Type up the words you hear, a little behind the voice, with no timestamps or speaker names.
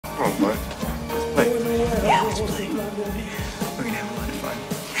Come on, boy. Let's play. Yeah, let's play. We're gonna have a lot of fun.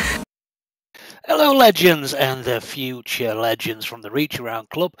 Hello, legends and the future legends from the Reach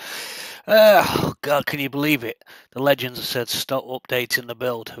Around Club. Oh, God, can you believe it? The legends have said stop updating the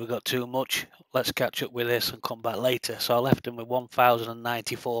build. We've got too much. Let's catch up with this and come back later. So I left them with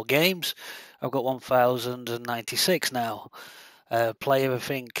 1,094 games. I've got 1,096 now. Play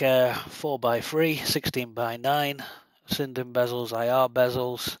everything 4x3, 16x9, SINDEN bezels, IR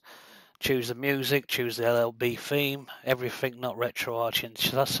bezels. Choose the music, choose the LLB theme, everything not retro arching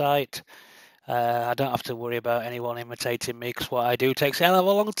site. I don't have to worry about anyone imitating me because what I do takes a hell of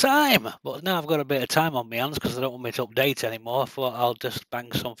a long time. But now I've got a bit of time on my hands because I don't want me to update anymore. I thought I'll just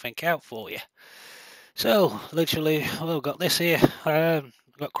bang something out for you. So, literally, we've got this here.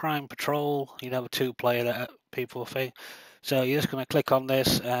 Got Crime Patrol. You have a two-player that people think. So you're just going to click on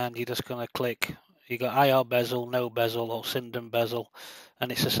this and you're just going to click. You got IR bezel, no bezel, or SINDEN bezel.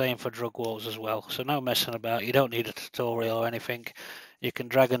 And it's the same for Drug Wars as well. So no messing about. You don't need a tutorial or anything. You can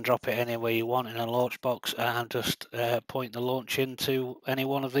drag and drop it anywhere you want in a launch box and just point the launch into any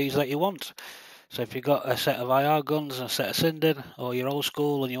one of these that you want. So if you've got a set of IR guns and a set of SINDEN, or you're old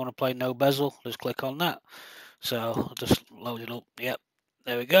school and you want to play no bezel, just click on that. So I'll just load it up. Yep,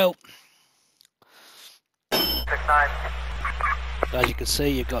 there we go. So as you can see,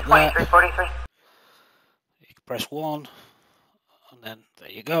 you've got that. You can press 1, and then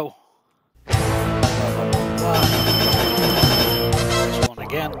there you go. Press 1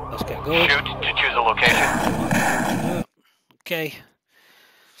 again. Let's get going. Shoot to choose a location. Okay.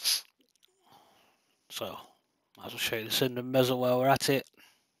 So, might as well show you the SINDEN bezel while we're at it.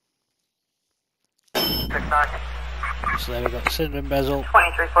 So there we've got the SINDEN bezel.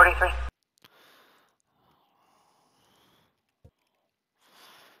 2343.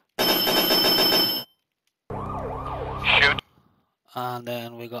 Shoot. And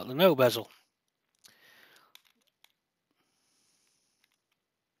then we got the no bezel.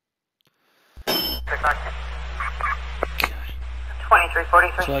 Okay.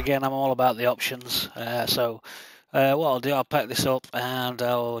 2343. So again, I'm all about the options. What I'll do, I'll pack this up and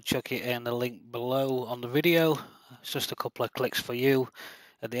I'll chuck it in the link below on the video. It's just a couple of clicks for you.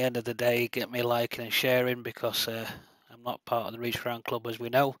 At the end of the day, get me liking and sharing because I'm not part of the Reach Around Club, as we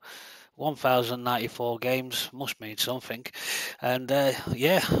know. 1,094 games must mean something. And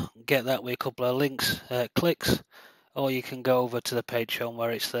yeah, get that with a couple of links, clicks. Or you can go over to the Patreon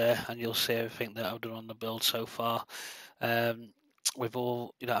where it's there and you'll see everything that I've done on the build so far. With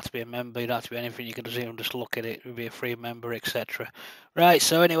all, you don't have to be a member, you don't have to be anything, you can just look at it, be a free member, etc. Right,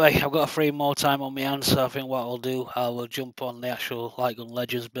 so anyway, I've got a free more time on my hands, so I think what I'll do, I will jump on the actual Lightgun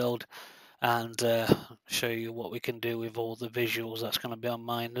Legends build and show you what we can do with all the visuals that's going to be on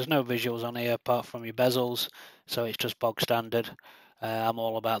mine. There's no visuals on here apart from your bezels, so it's just bog standard. I'm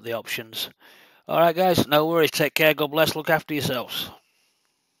all about the options. Alright guys, no worries, take care, God bless, look after yourselves.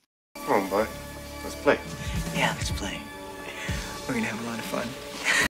 Come on, boy. Let's play. Yeah, let's play. We're gonna have a lot of fun.